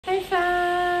Hey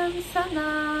fam,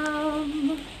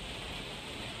 Satnam.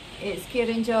 It's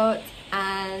Kiranjot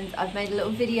and I've made a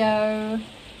little video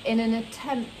in an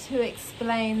attempt to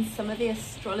explain some of the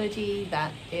astrology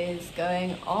that is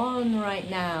going on right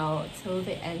now till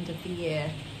the end of the year.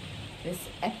 This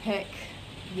epic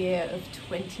year of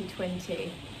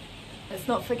 2020. Let's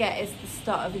not forget it's the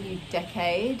start of a new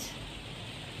decade,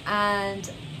 and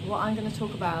what I'm going to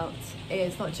talk about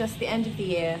is not just the end of the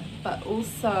year, but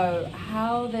also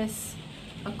how this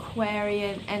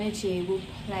Aquarian energy will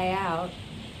play out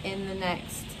in the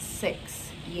next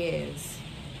 6 years.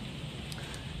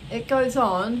 It goes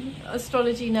on,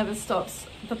 astrology never stops.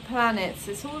 The planets,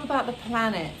 it's all about the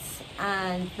planets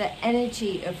and the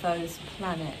energy of those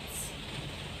planets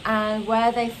and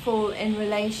where they fall in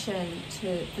relation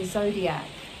to the zodiac.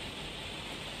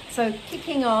 So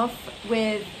kicking off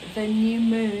with the new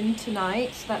moon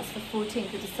tonight, that's the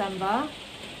 14th of December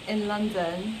in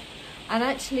London. And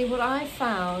actually what I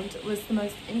found was the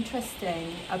most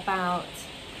interesting about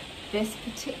this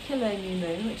particular new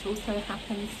moon, which also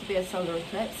happens to be a solar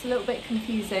eclipse, a little bit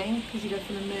confusing because you go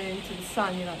from the moon to the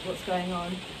sun, you're like, what's going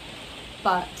on?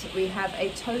 But we have a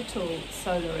total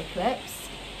solar eclipse.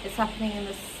 It's happening in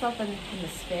the southern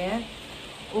hemisphere,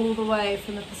 all the way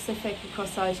from the Pacific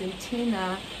across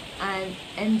Argentina and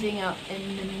ending up in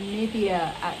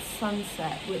Namibia at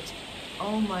sunset, which,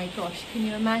 oh my gosh, can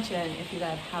you imagine if you're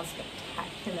there how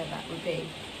spectacular that would be?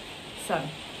 So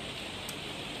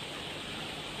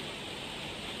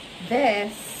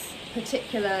this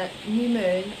particular new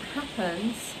moon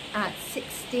happens at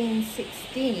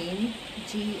 16:16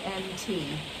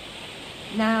 GMT.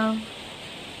 Now,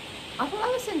 I thought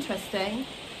that was interesting.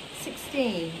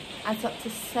 16 adds up to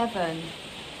 7.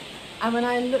 And when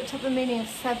I looked up the meaning of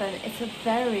 7, it's a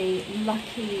very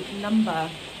lucky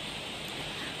number.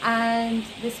 And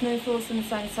this moon falls in the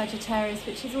sign of Sagittarius,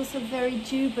 which is also very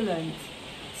jubilant.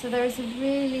 So there is a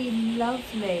really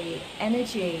lovely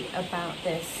energy about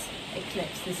this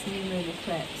eclipse, this new moon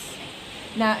eclipse.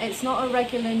 Now, it's not a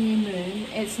regular new moon.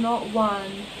 It's not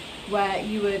one where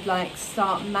you would like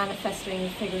start manifesting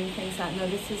and figuring things out. No,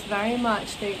 this is very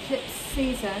much, the eclipse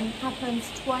season happens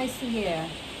twice a year.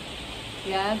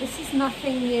 Yeah, this is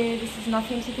nothing new, this is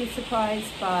nothing to be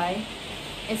surprised by.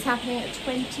 It's happening at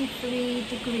 23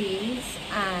 degrees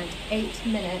and 8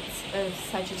 minutes of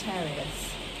Sagittarius.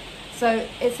 So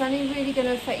it's only really going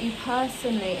to affect you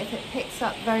personally if it picks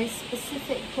up very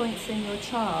specific points in your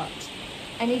chart.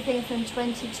 Anything from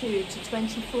 22 to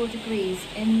 24 degrees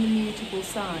in the mutable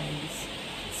signs.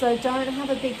 So don't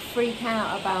have a big freak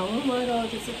out about, oh my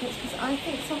god, it's eclipse, because I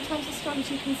think sometimes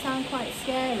astrology can sound quite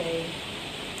scary.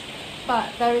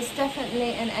 But there is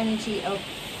definitely an energy of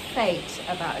fate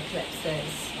about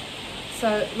eclipses.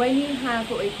 So when you have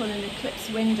what we call an eclipse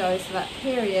window, so that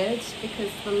period,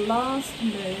 because the last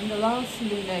moon, the last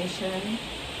lunation,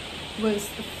 was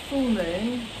the full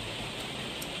moon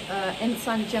in the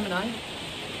sign of Gemini.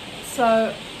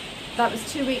 So that was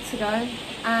 2 weeks ago,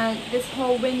 and this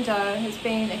whole window has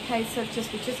been a case of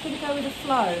we're just going to go with the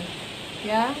flow,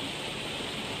 yeah?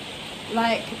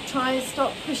 Like, try and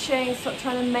stop pushing, stop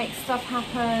trying to make stuff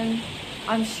happen.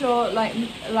 I'm sure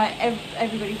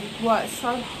everybody who's worked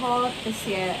so hard this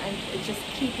year and just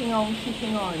keeping on,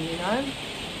 you know?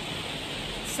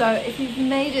 So if you've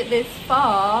made it this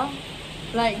far,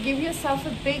 like, give yourself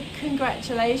a big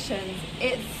congratulations.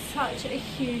 It's such a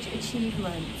huge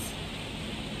achievement.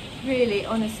 Really,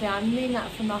 honestly, I mean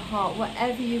that from the heart.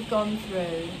 Whatever you've gone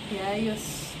through, yeah, you're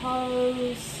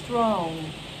so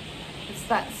strong. It's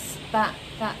that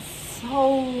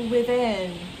soul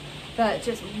within that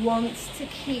just wants to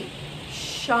keep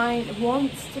shining,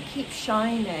 wants to keep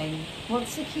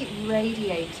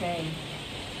radiating.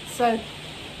 So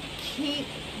keep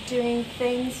doing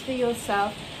things for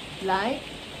yourself, like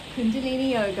Kundalini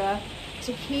Yoga,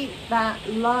 to keep that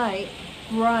light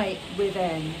bright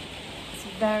within. It's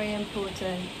very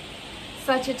important.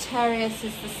 Sagittarius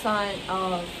is the sign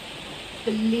of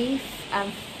belief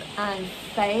and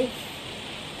faith.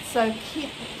 So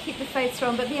keep the faith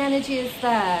strong, but the energy is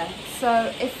there.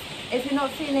 So if you're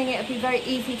not feeling it, it'll be very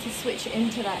easy to switch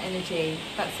into that energy.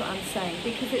 That's what I'm saying,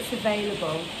 because it's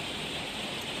available.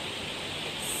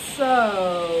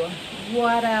 So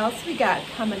what else we got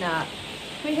coming up?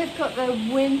 We have got the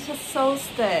Winter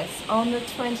Solstice on the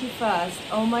 21st.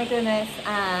 Oh my goodness,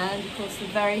 and of course the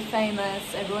very famous,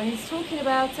 everyone is talking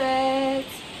about it,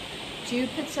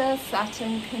 Jupiter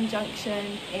Saturn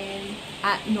conjunction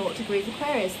at 0 degrees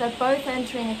Aquarius. They're both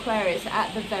entering Aquarius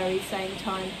at the very same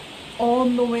time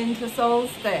on the winter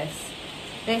solstice.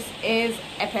 This is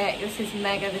epic, this is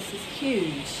mega, this is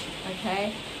huge,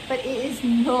 okay? But it is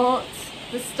not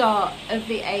the start of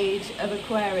the age of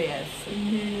Aquarius.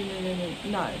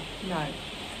 No.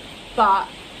 But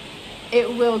it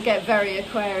will get very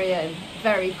Aquarian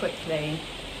very quickly.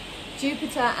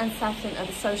 Jupiter and Saturn are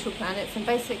the social planets, and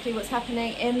basically what's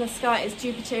happening in the sky is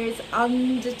Jupiter is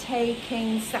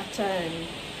undertaking Saturn.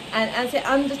 And as it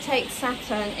undertakes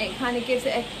Saturn, it kind of gives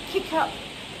it a kick up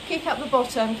the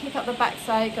bottom, kick up the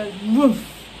backside, goes woof.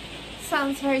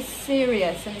 Sounds very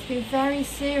serious, and it's been very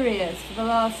serious for the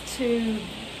last two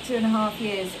and a half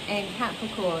years in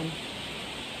Capricorn.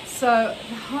 So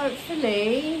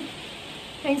hopefully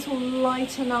things will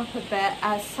lighten up a bit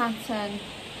as Saturn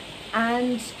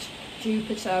and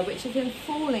Jupiter, which have been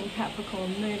falling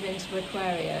Capricorn, move into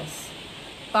Aquarius.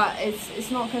 But it's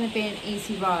not going to be an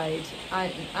easy ride.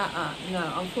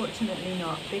 No, unfortunately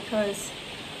not, because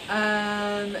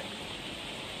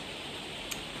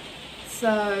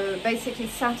so basically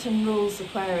Saturn rules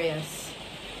Aquarius.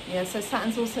 Yeah, so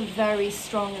Saturn's also very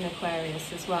strong in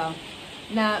Aquarius as well.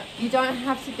 Now, you don't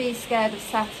have to be scared of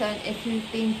Saturn if you've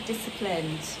been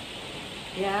disciplined.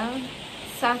 Yeah?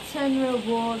 Saturn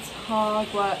rewards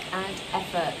hard work and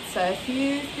effort. So if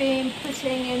you've been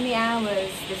putting in the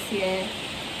hours this year,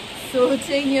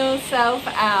 sorting yourself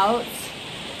out,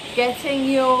 getting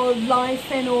your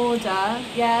life in order,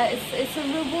 yeah, it's a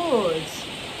reward.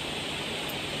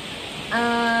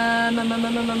 I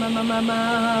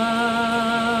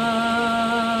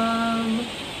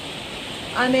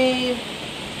mean,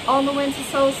 on the winter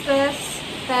solstice,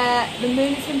 the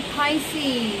moon is in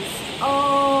Pisces.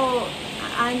 Oh,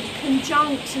 and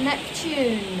conjunct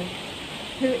Neptune,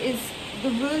 who is the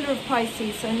ruler of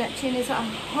Pisces. So Neptune is at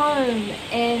home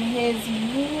in his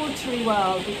watery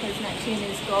world, because Neptune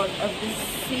is god of the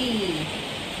sea.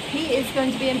 He is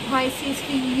going to be in Pisces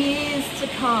for years to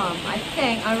come. I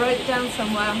think I wrote it down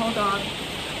somewhere, hold on,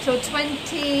 till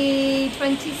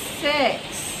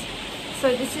 2026.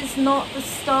 So this is not the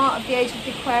start of the age of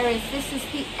Aquarius, this is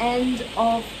the end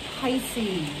of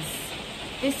Pisces.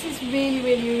 This is really,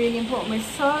 really, really important. We're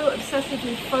so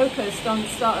obsessively focused on the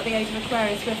start of the age of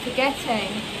Aquarius, we're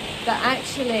forgetting that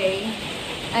actually,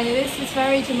 and this is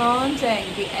very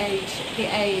demanding, the end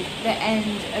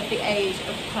of the age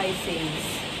of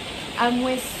Pisces. And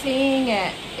we're seeing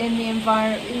it in the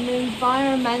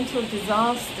environmental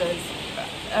disasters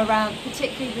around,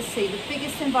 particularly the sea. The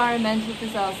biggest environmental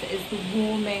disaster is the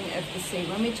warming of the sea.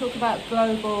 When we talk about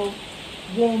global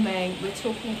warming, we're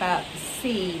talking about the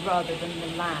sea rather than the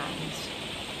land.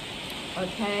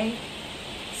 Okay?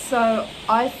 So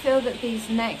I feel that these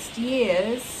next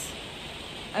years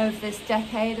of this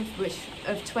decade of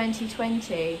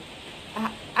 2020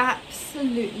 are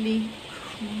absolutely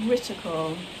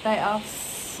critical. They are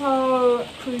so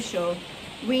crucial.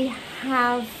 We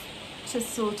have to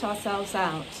sort ourselves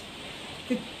out.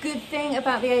 The good thing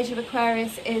about the age of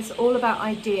Aquarius is all about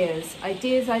ideas.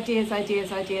 Ideas,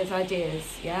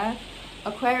 yeah?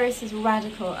 Aquarius is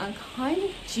radical and kind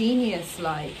of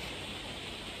genius-like.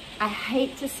 I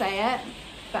hate to say it,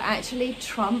 but actually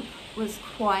Trump was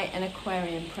quite an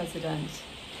Aquarian president.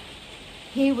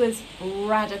 He was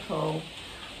radical,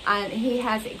 and he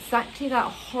has exactly that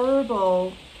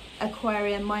horrible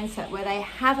Aquarian mindset where they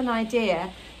have an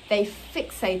idea, they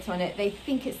fixate on it, they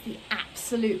think it's the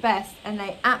absolute best, and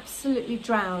they absolutely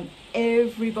drown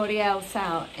everybody else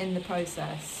out in the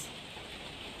process.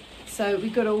 So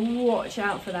we've got to watch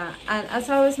out for that. And as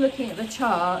I was looking at the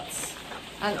charts,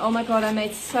 and oh my god, I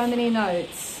made so many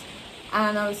notes,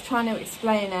 and I was trying to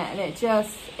explain it, and it's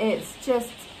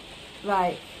just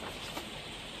like,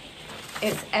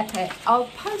 it's epic. I'll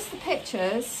post the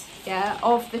pictures, yeah,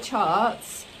 of the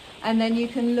charts, and then you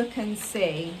can look and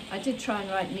see. I did try and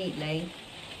write neatly.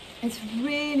 It's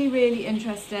really, really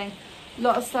interesting. A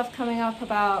lot of stuff coming up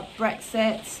about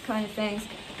Brexit kind of things.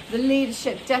 The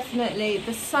leadership, definitely.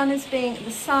 The sun is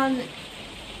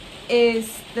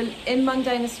in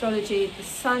mundane astrology, the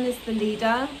sun is the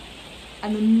leader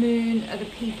and the moon are the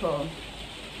people,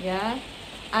 yeah?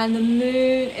 And the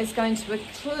moon is going to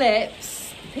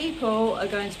eclipse, people are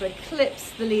going to eclipse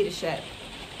the leadership.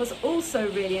 What's also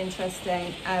really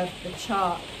interesting of the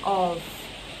chart of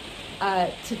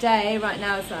today, right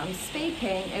now as I'm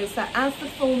speaking, is that as the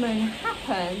full moon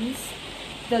happens,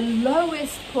 the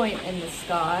lowest point in the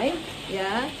sky,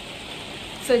 yeah?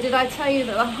 So did I tell you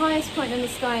that the highest point in the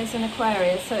sky is in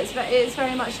Aquarius? So it's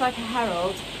very much like a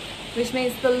herald, which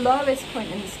means the lowest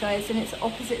point in the sky is in its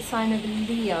opposite sign of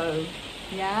Leo,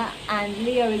 yeah? And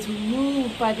Leo is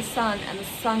ruled by the sun, and the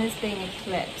sun is being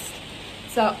eclipsed.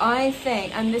 So I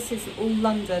think, and this is all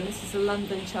London, this is a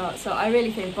London chart, so I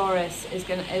really think Boris is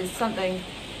going to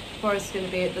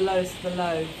be at the lowest of the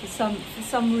low for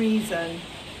some reason,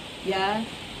 yeah?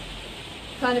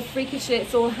 kind of freakishly,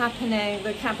 it's all happening.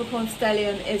 The Capricorn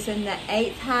stellium is in the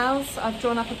 8th house. I've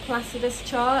drawn up a Placidus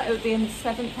chart. It would be in the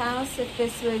 7th house if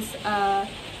this was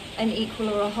an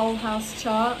equal or a whole house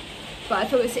chart. But I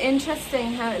thought it was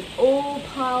interesting how it's all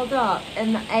piled up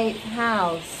in the 8th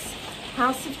house.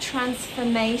 House of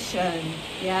transformation,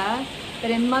 yeah?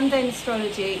 But in mundane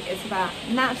astrology, it's about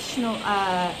national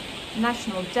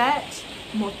debt,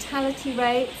 mortality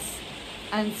rates,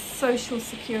 and social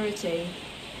security,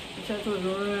 which I thought was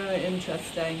really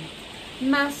interesting.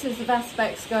 Masses of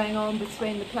aspects going on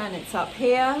between the planets up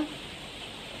here.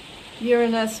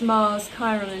 Uranus, Mars,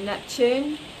 Chiron and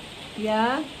Neptune,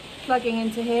 yeah? Plugging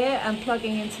into here and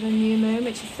plugging into the new moon,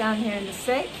 which is down here in the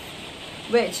 6th,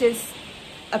 which is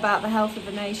about the health of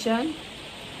the nation.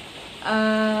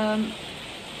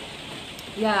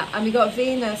 Yeah, and we got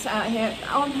Venus out here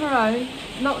on her own,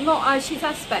 not as she's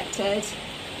aspected,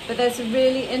 but there's a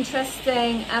really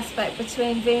interesting aspect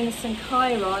between Venus and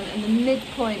Chiron, and the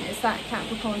midpoint is that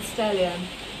Capricorn stellium.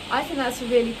 I think that's a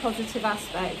really positive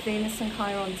aspect, Venus and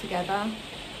Chiron together.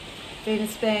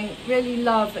 Venus being really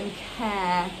love and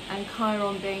care, and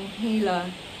Chiron being healer,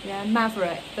 yeah,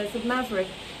 maverick. There's a maverick,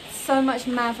 so much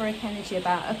maverick energy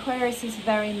about. Aquarius is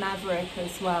very maverick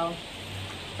as well.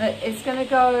 But it's going to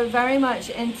go very much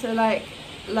into like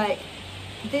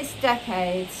this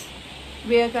decade.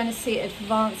 We are going to see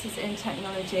advances in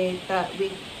technology that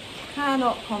we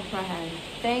cannot comprehend.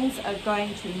 Things are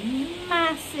going to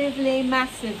massively,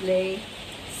 massively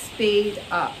speed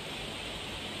up.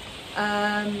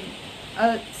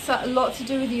 So a lot to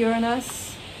do with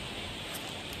Uranus,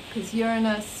 because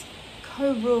Uranus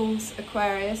co-rules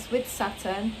Aquarius with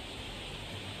Saturn.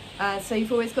 So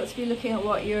you've always got to be looking at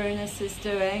what Uranus is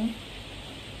doing.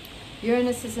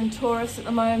 Uranus is in Taurus at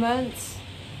the moment,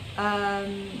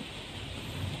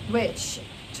 which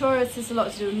Taurus has a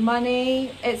lot to do with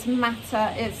money, it's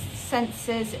matter, it's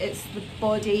senses, it's the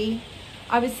body.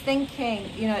 I was thinking,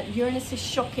 you know, Uranus is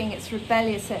shocking, it's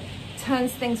rebellious, it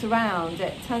turns things around,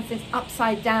 it turns things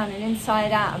upside down and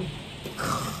inside out and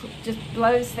just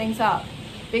blows things up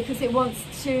because it wants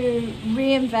to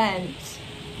reinvent,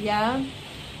 yeah?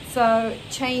 So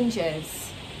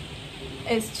changes,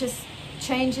 it's just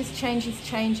changes.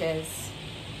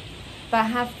 But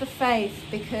have the faith,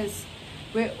 because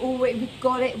we've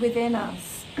got it within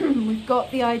us. We've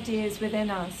got the ideas within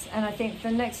us. And I think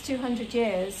the next 200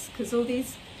 years, because all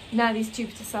these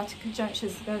Jupiter-Saturn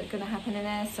conjunctions are going to happen in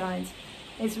air signs,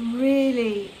 it's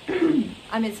really,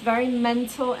 I mean, it's very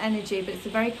mental energy, but it's a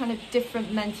very kind of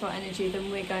different mental energy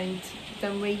than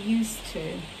we're used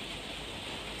to.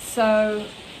 So,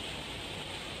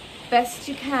 best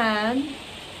you can,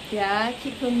 yeah,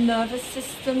 keep your nervous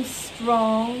system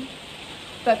strong.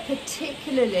 But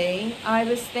particularly, I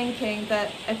was thinking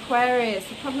that Aquarius,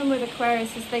 the problem with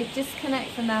Aquarius is they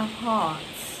disconnect from their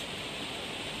hearts.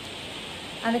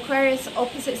 And Aquarius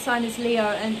opposite sign is Leo,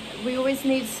 and we always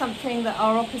need something that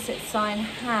our opposite sign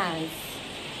has.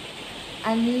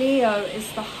 And Leo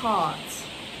is the heart.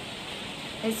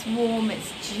 It's warm,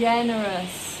 it's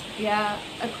generous, yeah.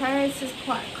 Aquarius is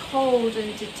quite cold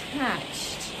and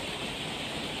detached.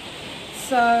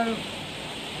 So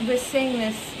we're seeing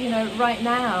this, you know, right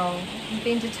now. We've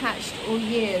been detached all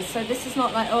years, so this is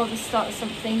not like, oh, the start of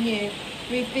something new.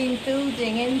 We've been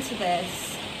building into this.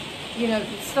 You know,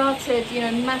 it started, you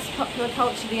know, mass popular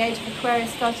culture, the Age of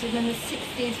Aquarius started in the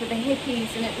 60s with the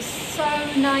hippies, and it was so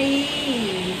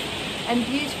naive and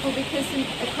beautiful because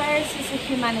Aquarius is a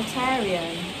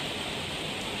humanitarian.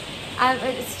 And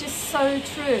it's just so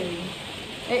true.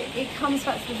 It comes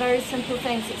back to the very simple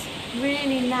things. It's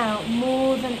really now,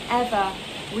 more than ever,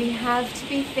 we have to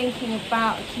be thinking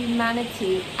about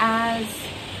humanity as,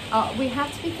 we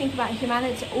have to be thinking about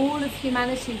humanity, all of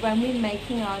humanity when we're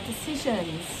making our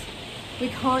decisions. We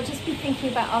can't just be thinking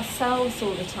about ourselves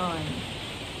all the time.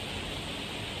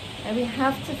 And we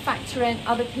have to factor in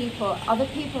other people. Other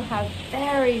people have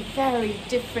very, very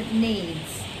different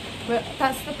needs.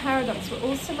 That's the paradox. We're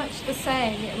all so much the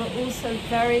same, yet we're also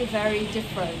very, very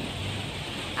different.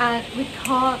 And we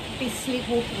can't be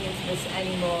sleepwalking into this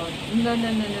anymore. No,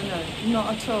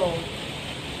 not at all.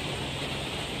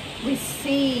 We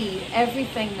see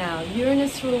everything now.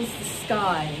 Uranus rules the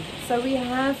sky. So we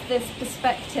have this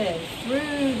perspective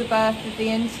through the birth of the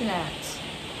internet.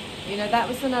 You know, that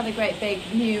was another great big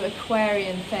new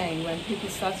Aquarian thing when people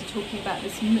started talking about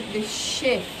this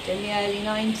shift in the early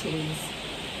 90s.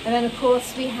 And then of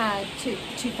course we had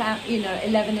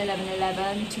 2011,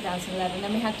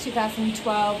 then we had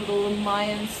 2012 with all the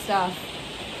Mayan stuff.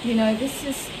 You know, this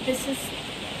has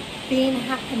been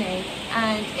happening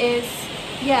and is,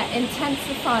 yeah,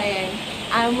 intensifying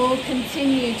and will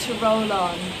continue to roll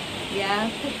on. Yeah,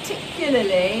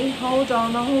 particularly, hold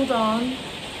on.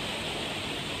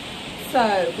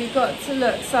 So we've got to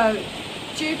look, so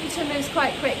Jupiter moves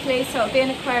quite quickly, so it'll be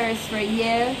in Aquarius for a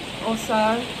year or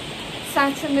so.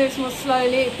 Saturn moves more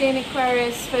slowly, it'll be in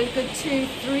Aquarius for a good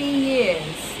 2-3 years,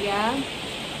 yeah?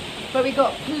 But we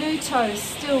got Pluto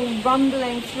still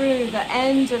rumbling through the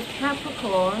end of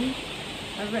Capricorn.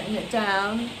 I've written it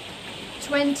down.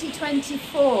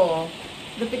 2024,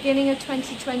 the beginning of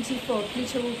 2024,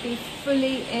 Pluto will be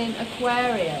fully in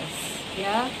Aquarius,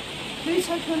 yeah?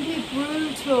 Pluto can be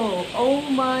brutal, oh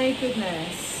my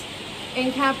goodness.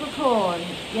 In Capricorn,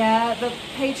 yeah, the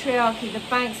patriarchy, the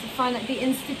banks, the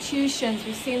institutions,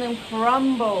 we've seen them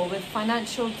crumble with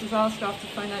financial disaster after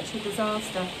financial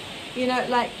disaster. You know,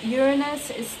 like Uranus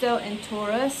is still in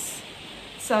Taurus,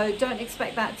 so don't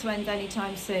expect that to end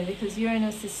anytime soon, because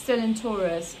Uranus is still in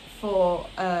Taurus for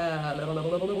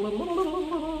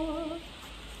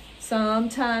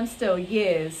sometime still,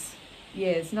 years,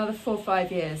 another 4 or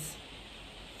 5 years.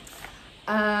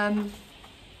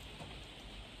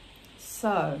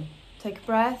 So take a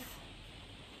breath.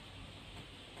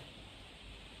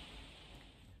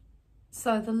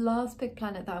 So the last big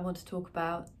planet that I want to talk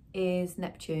about is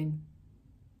Neptune,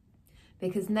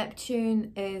 because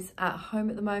Neptune is at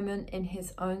home at the moment in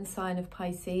his own sign of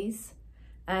Pisces,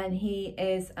 and he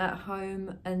is at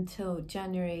home until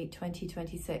January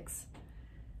 2026.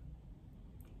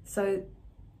 So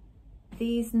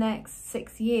these next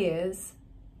 6 years,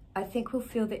 I think we'll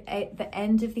feel the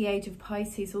end of the age of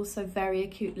Pisces also very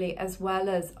acutely, as well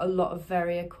as a lot of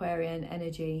very Aquarian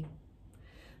energy.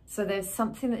 So there's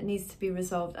something that needs to be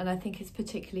resolved, and I think it's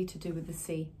particularly to do with the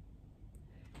sea.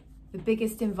 The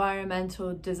biggest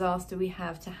environmental disaster we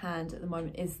have to hand at the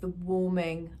moment is the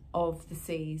warming of the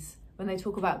seas. When they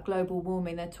talk about global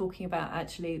warming, they're talking about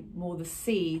actually more the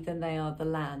sea than they are the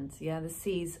land. Yeah, the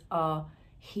seas are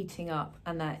heating up,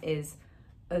 and that is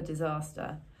a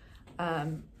disaster.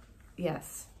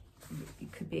 Yes,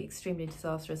 it could be extremely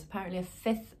disastrous. Apparently a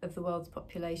fifth of the world's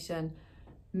population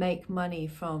make money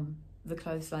from the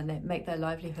coastline. They make their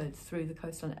livelihoods through the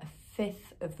coastline. A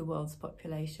fifth of the world's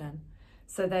population.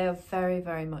 So they are very,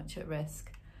 very much at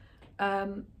risk.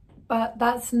 But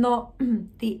that's not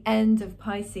the end of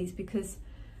Pisces, because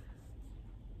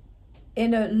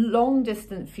in a long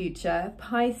distant future,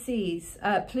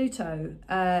 Pluto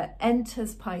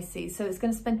enters Pisces. So it's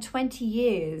going to spend 20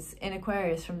 years in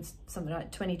Aquarius, from something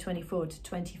like 2024 to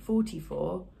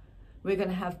 2044. We're going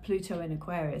to have Pluto in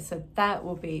Aquarius. So that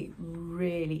will be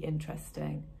really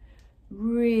interesting.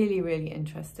 Really, really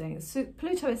interesting. So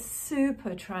Pluto is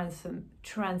super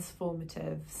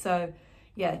transformative. So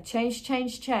yeah, change.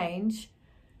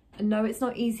 And no, it's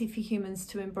not easy for humans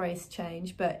to embrace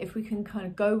change, but if we can kind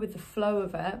of go with the flow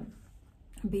of it,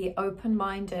 be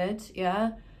open-minded,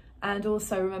 yeah, and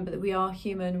also remember that we are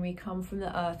human, we come from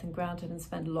the earth and grounded, and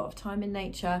spend a lot of time in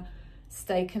nature,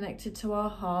 stay connected to our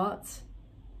heart,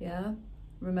 yeah.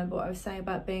 Remember what I was saying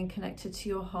about being connected to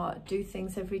your heart. Do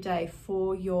things every day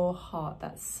for your heart.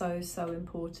 That's so, so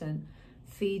important.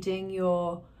 Feeding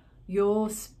your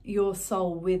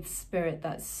soul with spirit.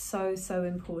 That's so, so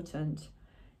important.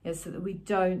 Yeah, so that we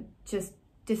don't just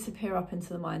disappear up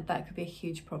into the mind. That could be a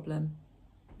huge problem.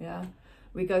 Yeah,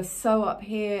 we go so up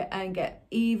here and get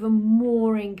even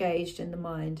more engaged in the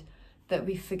mind that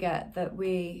we forget that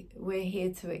we're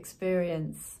here to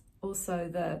experience also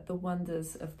the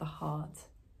wonders of the heart.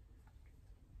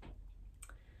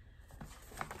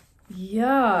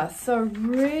 Yeah, so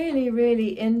really, really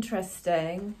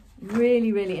interesting.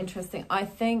 Really, really interesting. I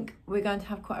think we're going to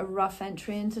have quite a rough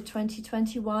entry into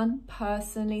 2021,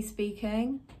 personally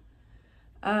speaking.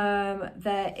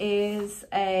 There is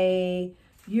a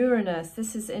Uranus.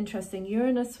 This is interesting.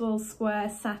 Uranus will square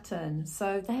Saturn.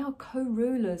 So they are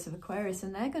co-rulers of Aquarius,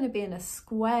 and they're going to be in a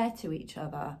square to each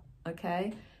other.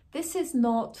 Okay. This is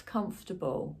not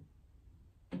comfortable.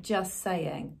 Just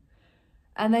saying.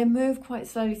 And they move quite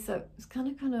slowly, so it's kind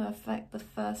of going to affect the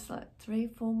first like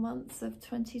 3-4 months of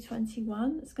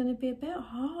 2021. It's going to be a bit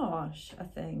harsh, I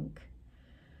think.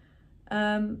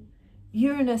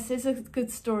 Uranus is a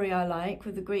good story I like,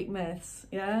 with the Greek myths,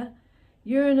 yeah?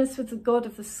 Uranus was the god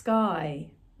of the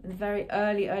sky in the very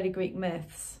early Greek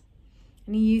myths.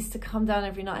 And he used to come down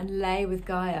every night and lay with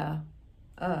Gaia,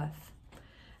 Earth.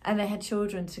 And they had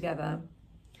children together.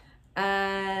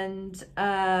 And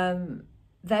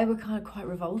they were kind of quite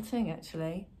revolting,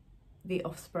 actually, the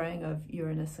offspring of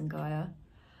Uranus and Gaia.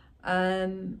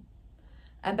 And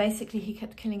basically he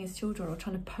kept killing his children, or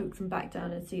trying to poke them back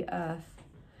down into the earth.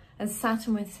 And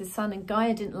Saturn was his son, and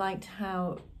Gaia didn't like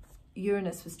how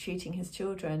Uranus was treating his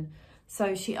children.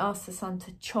 So she asked the son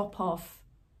to chop off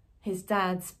his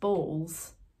dad's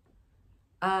balls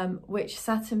which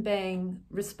Saturn being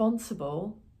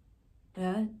responsible,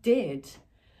 did.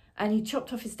 And he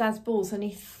chopped off his dad's balls and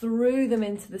he threw them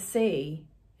into the sea.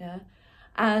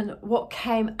 And what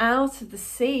came out of the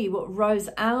sea, what rose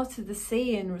out of the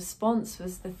sea in response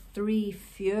was the three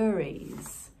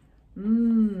Furies.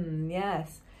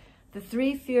 Yes. The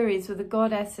three Furies were the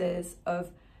goddesses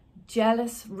of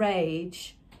jealous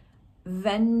rage,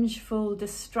 vengeful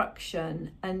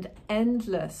destruction, and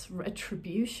endless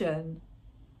retribution.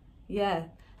 Yeah,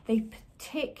 they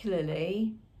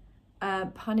particularly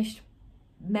punished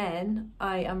men,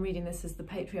 I am reading this as the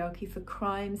patriarchy, for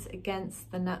crimes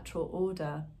against the natural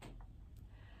order.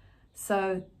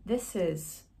 So this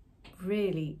is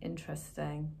really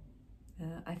interesting.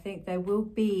 I think there will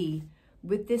be,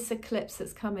 with this eclipse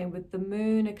that's coming, with the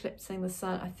moon eclipsing the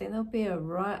sun, I think there'll be a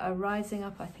rising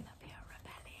up. I think there'll be a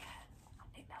rebellion. I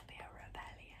think there'll be a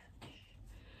rebellion.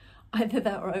 Either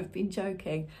that, or I've been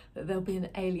joking that there'll be an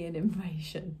alien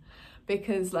invasion.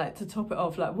 Because, like, to top it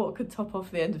off, like, what could top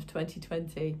off the end of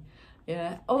 2020?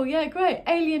 Yeah. Oh, yeah, great.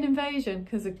 Alien invasion.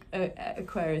 Because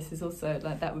Aquarius is also,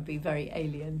 like, that would be very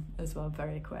alien as well.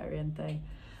 Very Aquarian thing.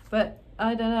 But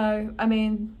I don't know. I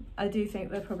mean, I do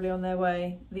think they're probably on their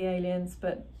way, the aliens,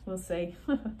 but we'll see.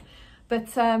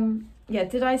 But, yeah,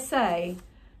 did I say?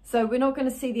 So we're not going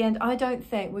to see the end. I don't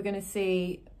think we're going to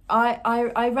see...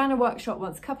 I ran a workshop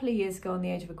once a couple of years ago on the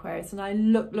Age of Aquarius, and I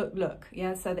look.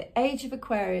 Yeah, so the Age of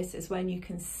Aquarius is when you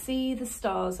can see the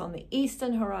stars on the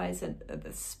eastern horizon at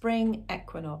the spring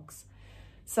equinox.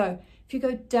 So if you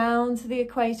go down to the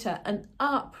equator and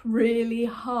up really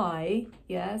high,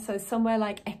 yeah, so somewhere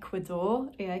like Ecuador,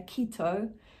 yeah, Quito.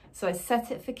 So I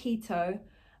set it for Quito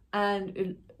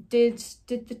and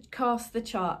cast the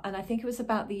chart, and I think it was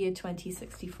about the year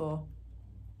 2064.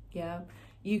 Yeah.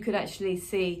 You could actually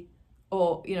see,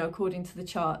 or, you know, according to the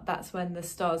chart, that's when the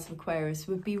stars of Aquarius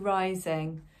would be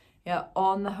rising, yeah,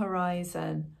 on the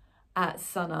horizon at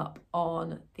sunup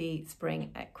on the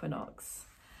spring equinox.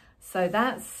 So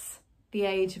that's the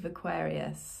Age of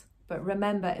Aquarius. But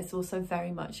remember, it's also very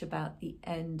much about the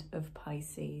end of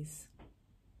Pisces.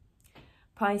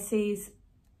 Pisces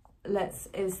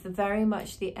is very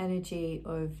much the energy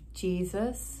of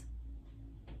Jesus.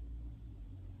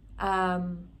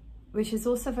 Which is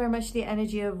also very much the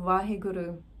energy of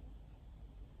Vaheguru.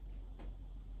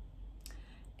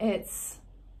 It's,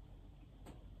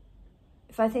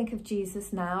 if I think of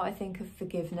Jesus now, I think of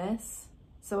forgiveness.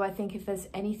 So I think if there's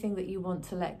anything that you want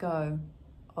to let go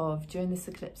of during this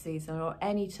eclipse season or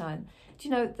any time, do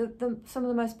you know, some of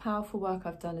the most powerful work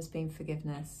I've done has been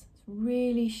forgiveness. It's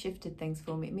really shifted things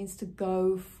for me. It means to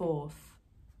go forth.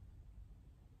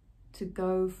 To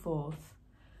go forth.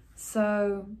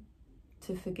 So...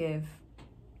 to forgive.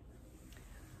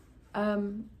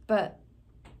 But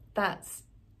that's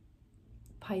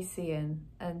Piscean,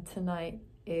 and tonight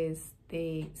is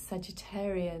the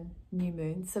Sagittarian new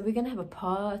moon. So we're gonna have a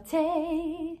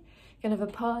party. Gonna have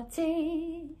a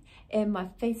party in my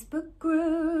Facebook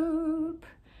group.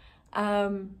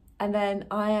 And then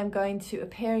I am going to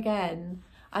appear again.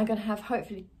 I'm gonna have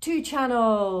hopefully 2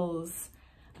 channels,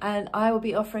 and I will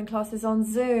be offering classes on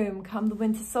Zoom come the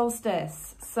winter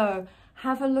solstice. So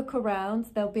have a look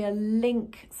around. There'll be a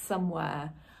link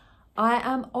somewhere. I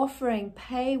am offering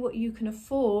pay what you can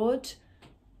afford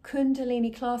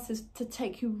Kundalini classes to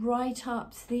take you right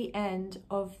up to the end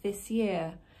of this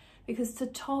year. Because to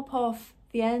top off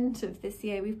the end of this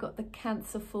year, we've got the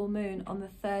Cancer full moon on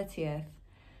the 30th.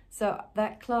 So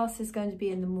that class is going to be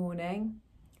in the morning,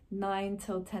 9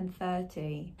 till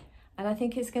 10:30. And I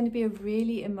think it's going to be a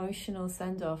really emotional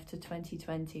send-off to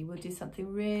 2020. We'll do something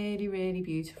really, really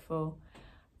beautiful.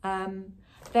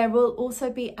 There will also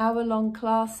be hour-long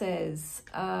classes.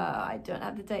 I don't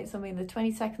have the dates on me, the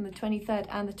 22nd, the 23rd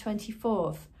and the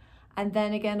 24th. And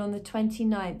then again on the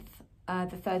 29th,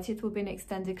 the 30th will be an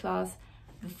extended class,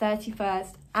 the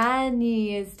 31st and New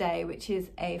Year's Day, which is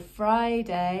a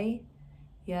Friday.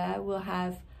 Yeah, we'll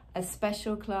have a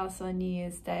special class on New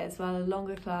Year's Day as well, a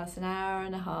longer class, an hour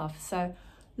and a half. So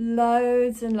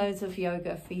loads and loads of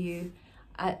yoga for you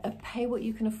at a pay what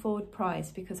you can afford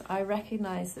price, because I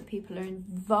recognize that people are in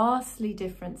vastly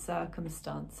different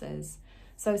circumstances.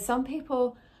 So some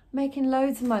people making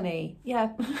loads of money,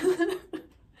 yeah,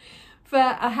 for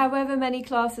however many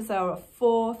classes there are,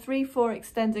 4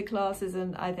 extended classes,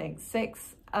 and I think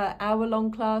 6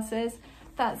 hour-long classes.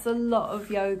 That's a lot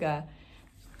of yoga.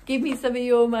 Give me some of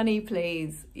your money,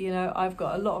 please. You know, I've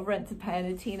got a lot of rent to pay and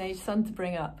a teenage son to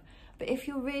bring up. But if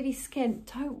you're really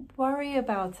skint, don't worry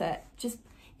about it. Just,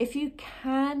 if you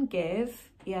can give,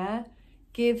 yeah,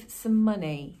 give some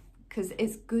money, because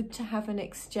it's good to have an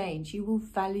exchange. You will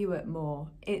value it more.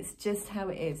 It's just how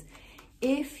it is.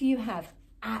 if you have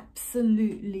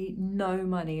absolutely no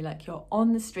money, like you're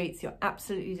on the streets, you're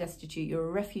absolutely destitute, you're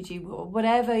a refugee, or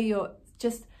whatever,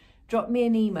 just drop me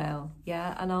an email,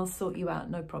 yeah, and I'll sort you out,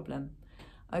 no problem.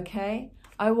 Okay,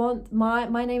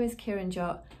 my name is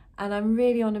Kiranjot, and I'm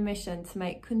really on a mission to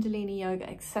make Kundalini yoga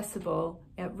accessible,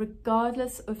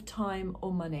 regardless of time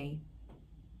or money.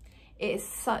 It is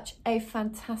such a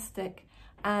fantastic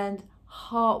and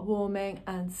heartwarming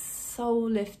and soul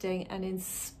lifting and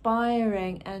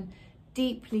inspiring and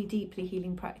deeply, deeply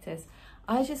healing practice.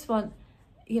 I just want,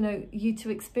 you to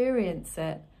experience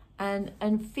it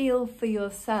and feel for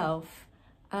yourself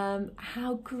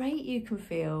how great you can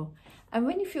feel. And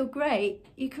when you feel great,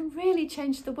 you can really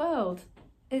change the world.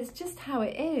 It's just how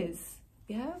it is,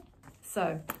 yeah?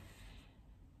 So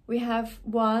we have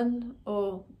one,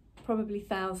 or probably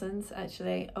thousands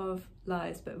actually, of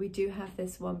lives, but we do have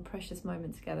this one precious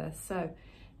moment together. So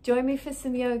join me for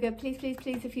some yoga. Please, please,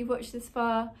 please, if you watch this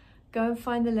far, go and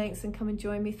find the links and come and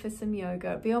join me for some yoga.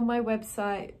 It'll be on my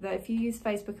website. If you use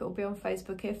Facebook, it will be on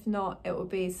Facebook. If not, it will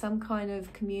be some kind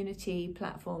of community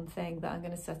platform thing that I'm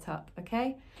going to set up,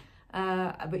 okay?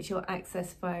 Which you'll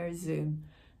access via Zoom.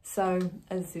 So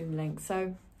a Zoom link.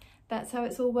 So that's how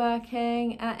it's all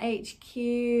working at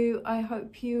HQ. I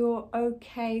hope you're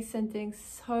okay. Sending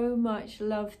so much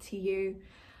love to you.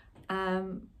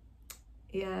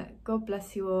 Yeah, God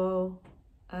bless you all.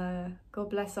 God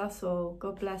bless us all.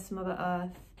 God bless Mother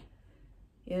Earth.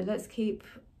 Yeah, let's keep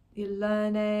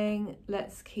learning.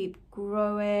 Let's keep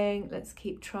growing. Let's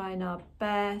keep trying our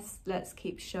best. Let's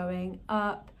keep showing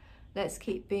up. Let's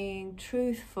keep being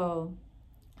truthful.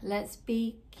 Let's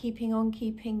be keeping on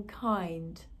keeping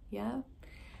kind. Yeah,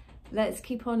 let's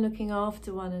keep on looking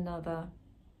after one another.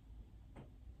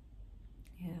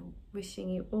 Yeah, wishing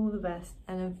you all the best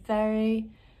and a very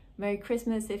Merry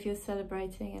Christmas if you're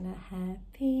celebrating, and a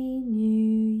Happy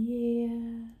New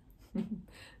Year.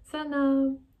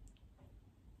 Satnam.